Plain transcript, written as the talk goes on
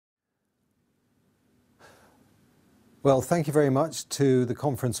Well, thank you very much to the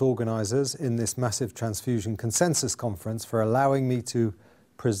conference organisers in this massive transfusion consensus conference for allowing me to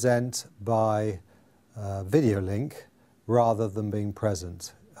present by video link rather than being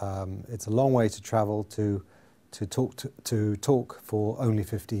present. It's a long way to travel to talk for only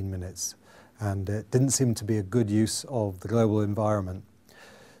 15 minutes, and it didn't seem to be a good use of the global environment.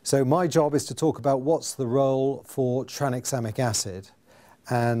 So my job is to talk about what's the role for tranexamic acid.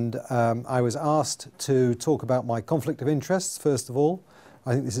 And I was asked to talk about my conflict of interests, first of all.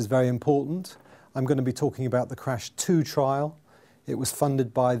 I think this is very important. I'm going to be talking about the CRASH-2 trial. It was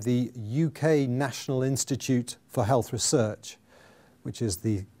funded by the UK National Institute for Health Research, which is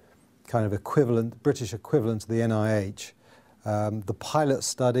the kind of equivalent, British equivalent to the NIH. The pilot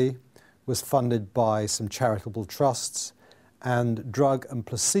study was funded by some charitable trusts, and drug and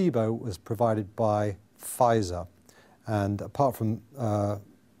placebo was provided by Pfizer. And apart from,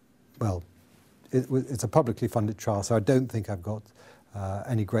 well, it's a publicly funded trial, so I don't think I've got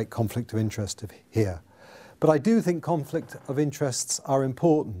any great conflict of interest here. But I do think conflict of interests are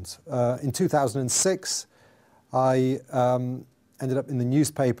important. In 2006, I ended up in the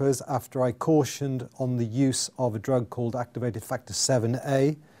newspapers after I cautioned on the use of a drug called activated factor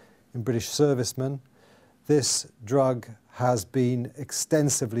 7A in British servicemen. This drug has been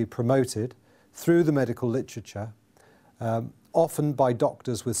extensively promoted through the medical literature, often by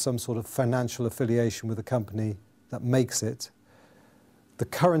doctors with some sort of financial affiliation with the company that makes it. The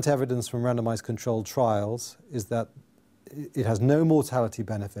current evidence from randomized controlled trials is that it has no mortality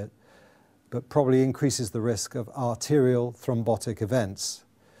benefit, but probably increases the risk of arterial thrombotic events.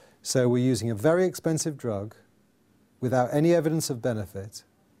 So we're using a very expensive drug without any evidence of benefit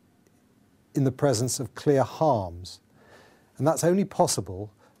in the presence of clear harms. And that's only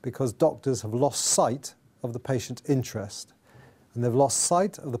possible because doctors have lost sight of the patient interest. And they've lost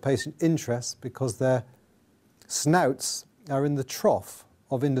sight of the patient interest because their snouts are in the trough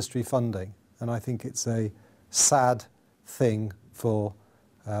of industry funding. And I think it's a sad thing for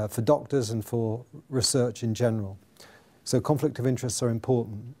doctors and for research in general. So conflict of interests are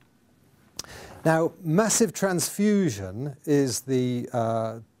important. Now, massive transfusion is the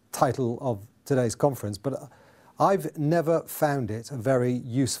title of today's conference, but I've never found it a very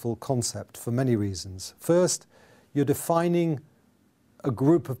useful concept for many reasons. First, you're defining a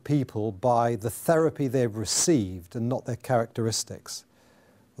group of people by the therapy they've received and not their characteristics.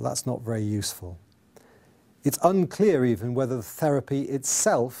 Well, that's not very useful. It's unclear even whether the therapy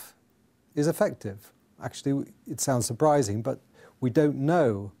itself is effective. Actually, it sounds surprising, but we don't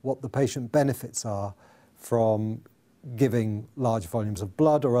know what the patient benefits are from giving large volumes of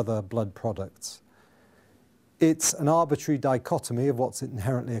blood or other blood products. It's an arbitrary dichotomy of what's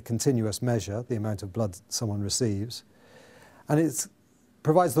inherently a continuous measure, the amount of blood someone receives, and it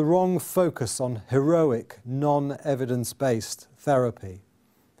provides the wrong focus on heroic, non-evidence-based therapy.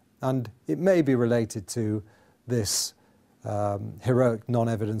 And it may be related to this heroic,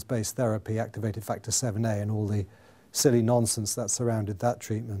 non-evidence-based therapy, activated factor 7A, and all the silly nonsense that surrounded that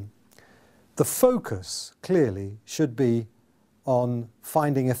treatment. The focus, clearly, should be on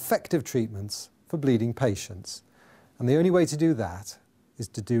finding effective treatments for bleeding patients. And the only way to do that is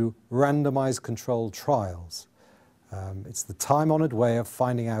to do randomized controlled trials. It's the time-honored way of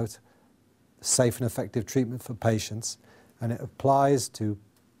finding out safe and effective treatment for patients, and it applies to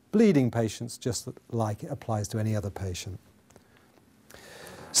bleeding patients just like it applies to any other patient.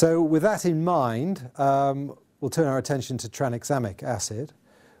 So with that in mind, we'll turn our attention to tranexamic acid,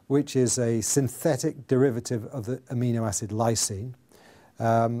 which is a synthetic derivative of the amino acid lysine.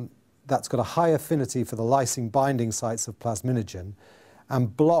 That's got a high affinity for the lysine binding sites of plasminogen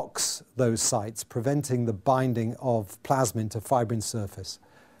and blocks those sites, preventing the binding of plasmin to fibrin surface,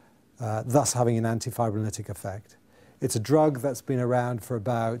 thus having an anti-fibrinolytic effect. It's a drug that's been around for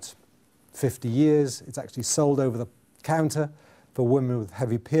about 50 years. It's actually sold over the counter for women with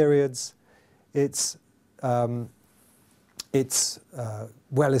heavy periods. It's well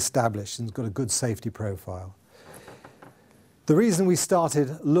established and it's got a good safety profile. The reason we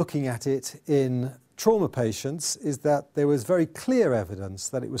started looking at it in trauma patients is that there was very clear evidence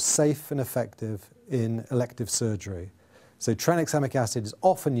that it was safe and effective in elective surgery. So tranexamic acid is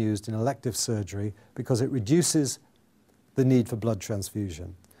often used in elective surgery because it reduces the need for blood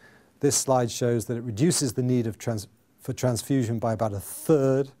transfusion. This slide shows that it reduces the need for transfusion by about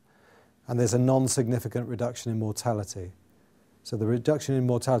 1/3, and there's a non-significant reduction in mortality. So the reduction in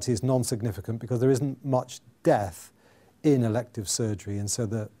mortality is non-significant because there isn't much death in elective surgery, and so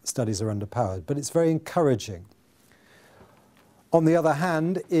the studies are underpowered. But it's very encouraging. On the other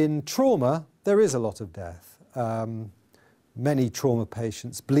hand, in trauma, there is a lot of death. Many trauma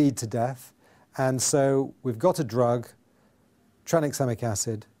patients bleed to death, And so we've got a drug, tranexamic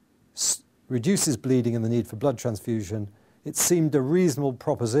acid, reduces bleeding and the need for blood transfusion. It seemed a reasonable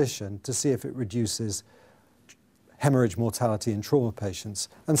proposition to see if it reduces hemorrhage mortality in trauma patients.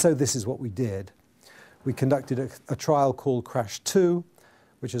 And so this is what we did. We conducted a trial called CRASH-2,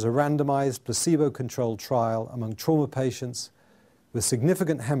 which is a randomized placebo-controlled trial among trauma patients with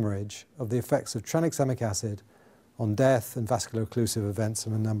significant hemorrhage of the effects of tranexamic acid on death and vascular occlusive events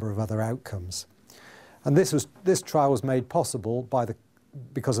and a number of other outcomes. And this trial was made possible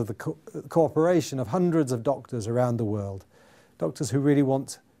because of the cooperation of hundreds of doctors around the world, doctors who really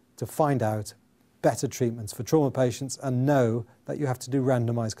want to find out better treatments for trauma patients and know that you have to do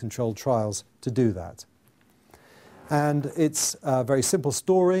randomized controlled trials to do that. And it's a very simple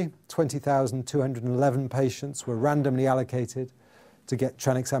story. 20,211 patients were randomly allocated to get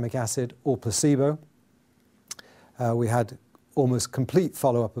tranexamic acid or placebo. We had almost complete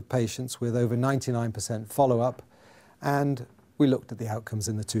follow-up of patients with over 99% follow-up, and we looked at the outcomes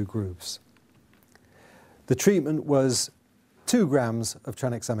in the two groups. The treatment was 2 grams of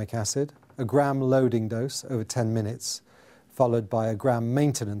tranexamic acid, a gram loading dose over 10 minutes, followed by a gram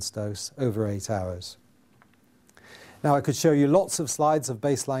maintenance dose over 8 hours. Now, I could show you lots of slides of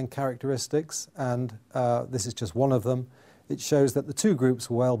baseline characteristics, and this is just one of them. It shows that the two groups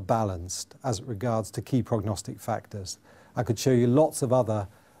were well balanced as regards to key prognostic factors. I could show you lots of other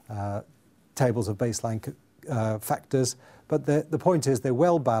tables of baseline factors, but the point is they're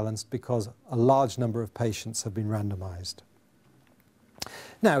well balanced because a large number of patients have been randomized.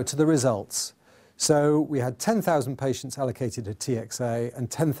 Now, to the results. So we had 10,000 patients allocated to TXA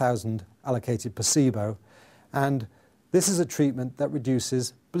and 10,000 allocated placebo, and this is a treatment that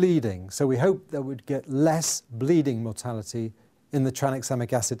reduces bleeding. So we hope that we'd get less bleeding mortality in the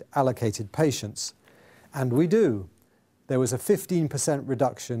tranexamic acid allocated patients. And we do. There was a 15%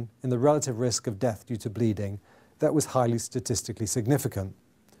 reduction in the relative risk of death due to bleeding that was highly statistically significant.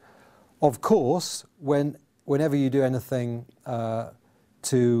 Of course, whenever you do anything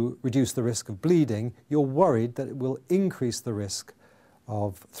to reduce the risk of bleeding, you're worried that it will increase the risk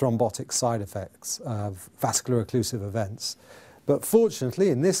of thrombotic side effects, of vascular occlusive events. But fortunately,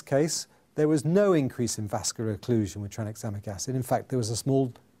 in this case, there was no increase in vascular occlusion with tranexamic acid. In fact, there was a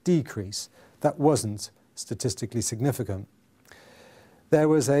small decrease that wasn't statistically significant. There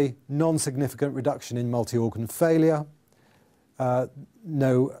was a non-significant reduction in multi-organ failure,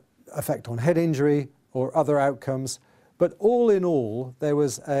 no effect on head injury or other outcomes, but all in all, there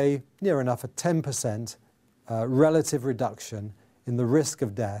was near enough a 10% relative reduction in the risk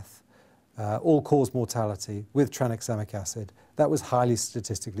of death, all-cause mortality with tranexamic acid. That was highly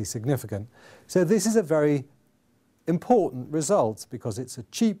statistically significant. So this is a very important result because it's a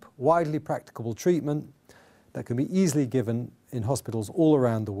cheap, widely practicable treatment that can be easily given in hospitals all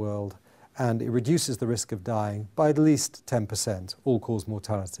around the world, and it reduces the risk of dying by at least 10%, all-cause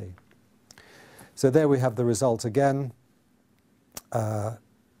mortality. So there we have the result again,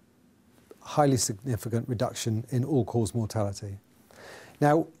 highly significant reduction in all-cause mortality.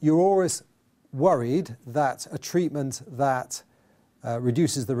 Now, you're always worried that a treatment that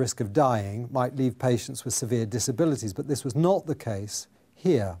reduces the risk of dying might leave patients with severe disabilities, but this was not the case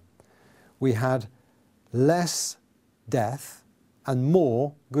here. We had less death and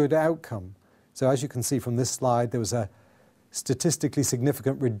more good outcome. So as you can see from this slide, there was a statistically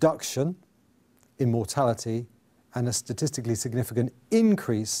significant reduction in mortality and a statistically significant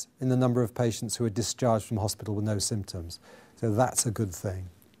increase in the number of patients who were discharged from hospital with no symptoms. So that's a good thing.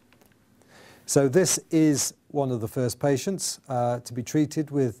 So this is one of the first patients to be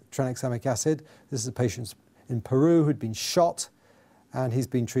treated with tranexamic acid. This is a patient in Peru who'd been shot, and he's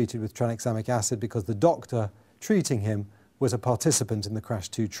been treated with tranexamic acid because the doctor treating him was a participant in the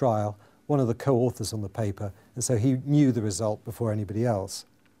CRASH-2 trial, one of the co-authors on the paper, and so he knew the result before anybody else.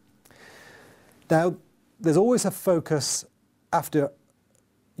 Now, there's always a focus after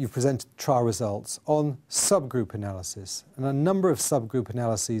you've presented trial results on subgroup analysis, and a number of subgroup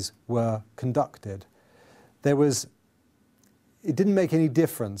analyses were conducted. It didn't make any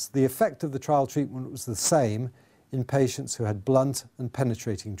difference. The effect of the trial treatment was the same in patients who had blunt and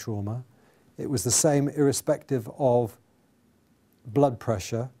penetrating trauma. It was the same irrespective of blood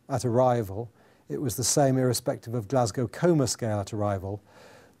pressure at arrival. It was the same irrespective of Glasgow Coma Scale at arrival.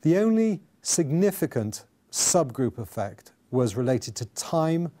 The only significant subgroup effect was related to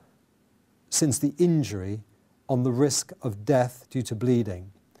time since the injury on the risk of death due to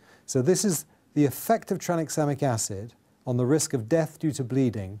bleeding. So this is the effect of tranexamic acid on the risk of death due to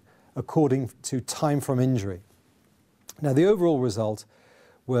bleeding according to time from injury. Now, the overall result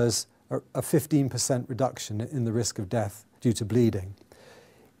was a 15% reduction in the risk of death due to bleeding.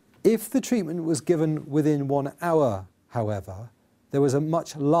 If the treatment was given within 1 hour, however, there was a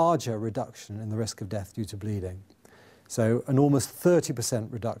much larger reduction in the risk of death due to bleeding. So an almost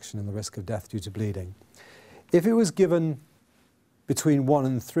 30% reduction in the risk of death due to bleeding. If it was given between 1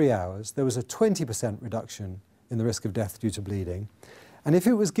 and 3 hours, there was a 20% reduction in the risk of death due to bleeding. And if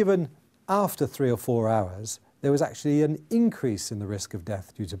it was given after 3 or 4 hours, there was actually an increase in the risk of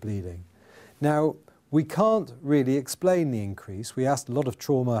death due to bleeding. Now, we can't really explain the increase. We asked a lot of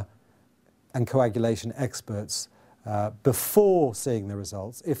trauma and coagulation experts before seeing the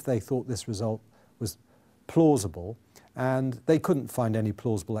results if they thought this result was plausible, and they couldn't find any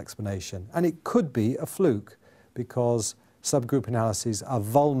plausible explanation. And it could be a fluke because subgroup analyses are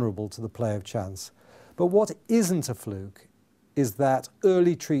vulnerable to the play of chance. But what isn't a fluke is that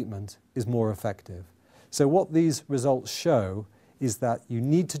early treatment is more effective. So what these results show is that you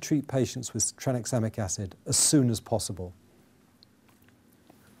need to treat patients with tranexamic acid as soon as possible.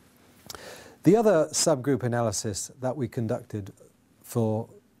 The other subgroup analysis that we conducted for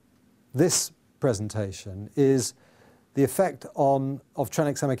this presentation is the effect of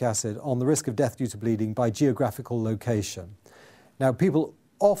tranexamic acid on the risk of death due to bleeding by geographical location. Now, people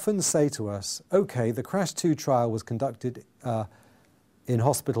often say to us, okay, the CRASH-2 trial was conducted in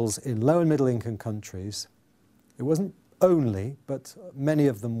hospitals in low and middle income countries. It wasn't only, but many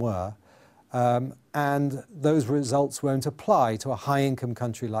of them were. And those results won't apply to a high-income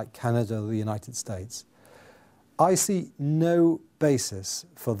country like Canada or the United States. I see no basis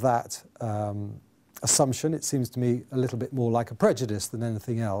for that assumption. It seems to me a little bit more like a prejudice than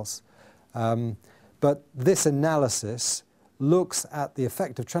anything else. But this analysis looks at the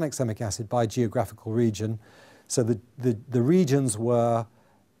effect of tranexamic acid by geographical region. So the regions were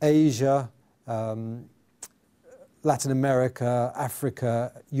Asia, Latin America,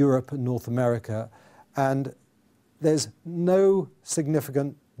 Africa, Europe and North America, and there's no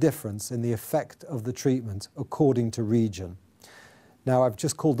significant difference in the effect of the treatment according to region. Now, I've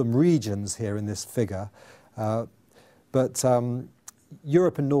just called them regions here in this figure, but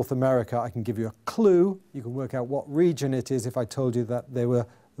Europe and North America, I can give you a clue. You can work out what region it is if I told you that there were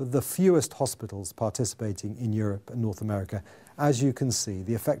the fewest hospitals participating in Europe and North America. As you can see,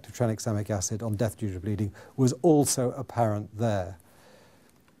 the effect of tranexamic acid on death due to bleeding was also apparent there.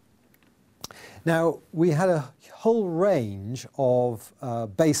 Now, we had a whole range of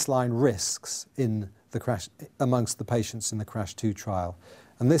baseline risks in the amongst the patients in the CRASH-2 trial,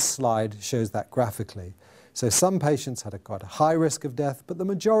 and this slide shows that graphically. So some patients had quite a high risk of death, but the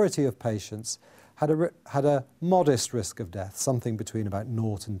majority of patients had a modest risk of death, something between about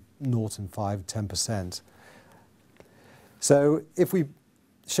 0 and 5, 10%. So if we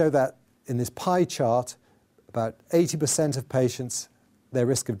show that in this pie chart, about 80% of patients, their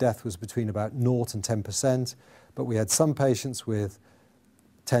risk of death was between about 0 and 10%, but we had some patients with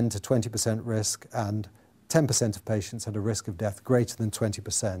 10 to 20% risk, and 10% of patients had a risk of death greater than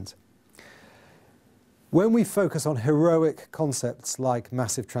 20%. When we focus on heroic concepts like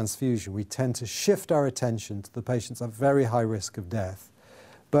massive transfusion, we tend to shift our attention to the patients at very high risk of death,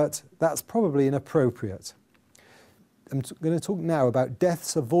 but that's probably inappropriate. I'm going to talk now about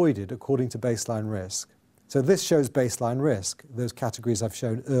deaths avoided according to baseline risk. So this shows baseline risk, those categories I've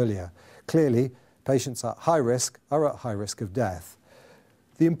shown earlier. Clearly, patients at high risk are at high risk of death.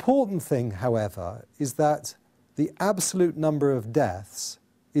 The important thing, however, is that the absolute number of deaths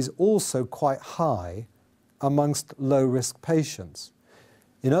is also quite high amongst low-risk patients.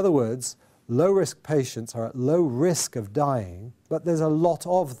 In other words, low-risk patients are at low risk of dying, but there's a lot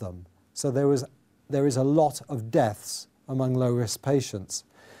of them. So there is a lot of deaths among low-risk patients.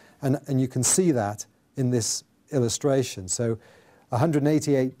 And you can see that in this illustration. So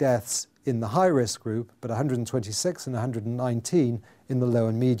 188 deaths in the high-risk group, but 126 and 119 in the low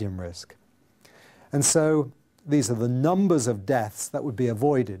and medium risk. And so these are the numbers of deaths that would be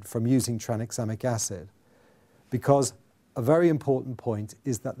avoided from using tranexamic acid, because a very important point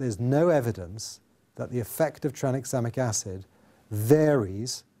is that there's no evidence that the effect of tranexamic acid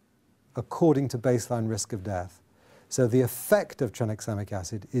varies according to baseline risk of death. So the effect of tranexamic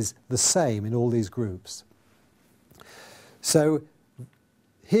acid is the same in all these groups. So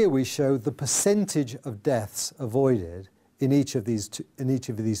here we show the percentage of deaths avoided in each of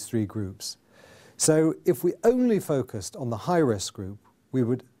these three groups. So if we only focused on the high-risk group, we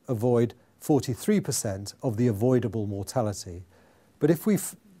would avoid 43% of the avoidable mortality. But if we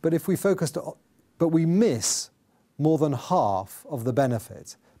miss more than half of the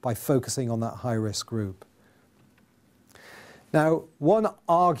benefit by focusing on that high-risk group. Now, one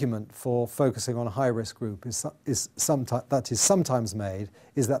argument for focusing on a high-risk group that is sometimes made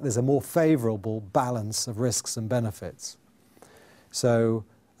is that there's a more favourable balance of risks and benefits. So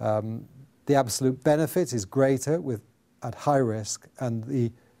The absolute benefit is greater at high risk, and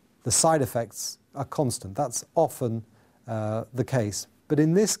the side effects are constant. That's often the case. But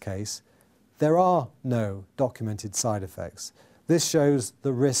in this case, there are no documented side effects. This shows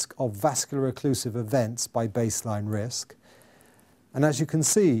the risk of vascular occlusive events by baseline risk. And as you can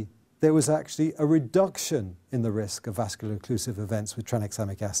see, there was actually a reduction in the risk of vascular occlusive events with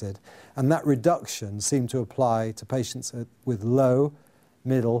tranexamic acid. And that reduction seemed to apply to patients with low,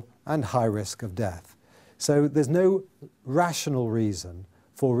 middle, and high risk of death. So there's no rational reason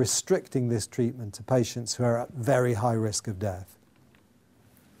for restricting this treatment to patients who are at very high risk of death.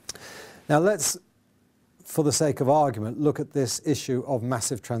 Now let's, for the sake of argument, look at this issue of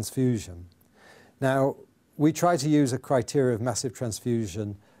massive transfusion. Now, we try to use a criteria of massive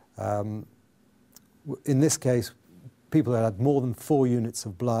transfusion. In this case, people who had more than 4 units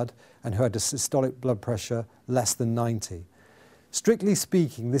of blood and who had a systolic blood pressure less than 90. Strictly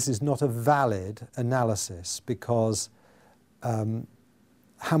speaking, this is not a valid analysis because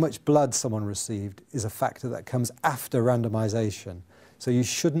how much blood someone received is a factor that comes after randomization. So you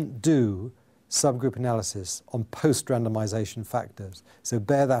shouldn't do subgroup analysis on post-randomization factors. So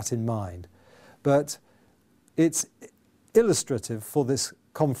bear that in mind. But it's illustrative for this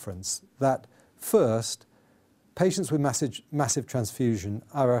conference that first, patients with massive transfusion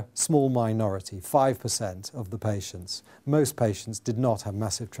are a small minority, 5% of the patients. Most patients did not have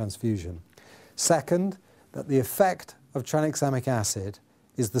massive transfusion. Second, that the effect of tranexamic acid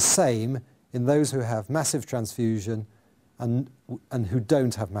is the same in those who have massive transfusion and who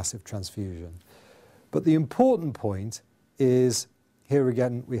don't have massive transfusion. But the important point is, here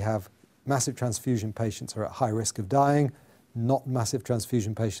again we have massive transfusion patients are at high risk of dying, not massive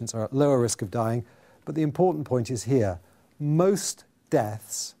transfusion patients are at lower risk of dying. But the important point is here, most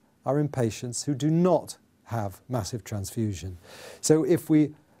deaths are in patients who do not have massive transfusion. So if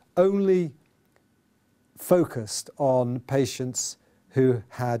we only focused on patients who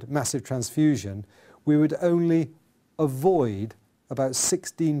had massive transfusion, we would only avoid about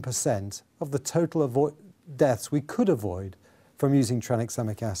 16% of the total deaths we could avoid from using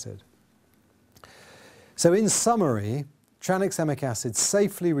tranexamic acid. So in summary, tranexamic acid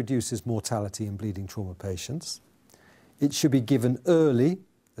safely reduces mortality in bleeding trauma patients. It should be given early,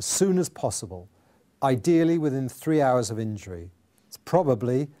 as soon as possible, ideally within 3 hours of injury. It's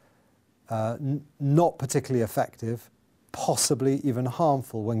probably not particularly effective, possibly even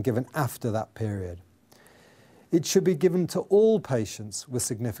harmful when given after that period. It should be given to all patients with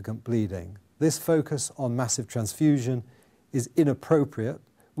significant bleeding. This focus on massive transfusion is inappropriate.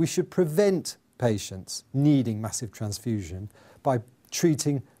 We should prevent patients needing massive transfusion by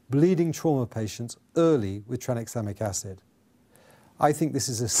treating bleeding trauma patients early with tranexamic acid. I think this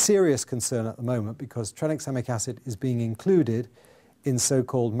is a serious concern at the moment because tranexamic acid is being included in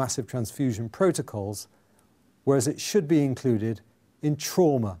so-called massive transfusion protocols, whereas it should be included in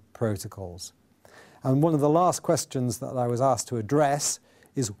trauma protocols. And one of the last questions that I was asked to address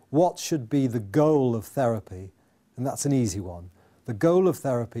is what should be the goal of therapy? And that's an easy one. The goal of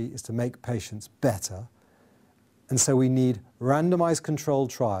therapy is to make patients better. And so we need randomized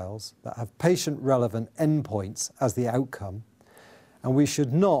controlled trials that have patient-relevant endpoints as the outcome. And we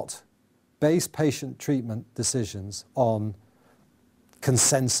should not base patient treatment decisions on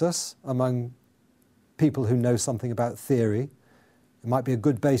consensus among people who know something about theory. It might be a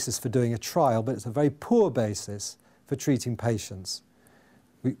good basis for doing a trial, but it's a very poor basis for treating patients.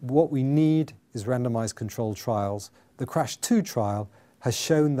 What we need is randomized controlled trials. The CRASH-2 trial has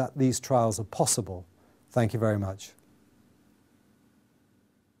shown that these trials are possible. Thank you very much.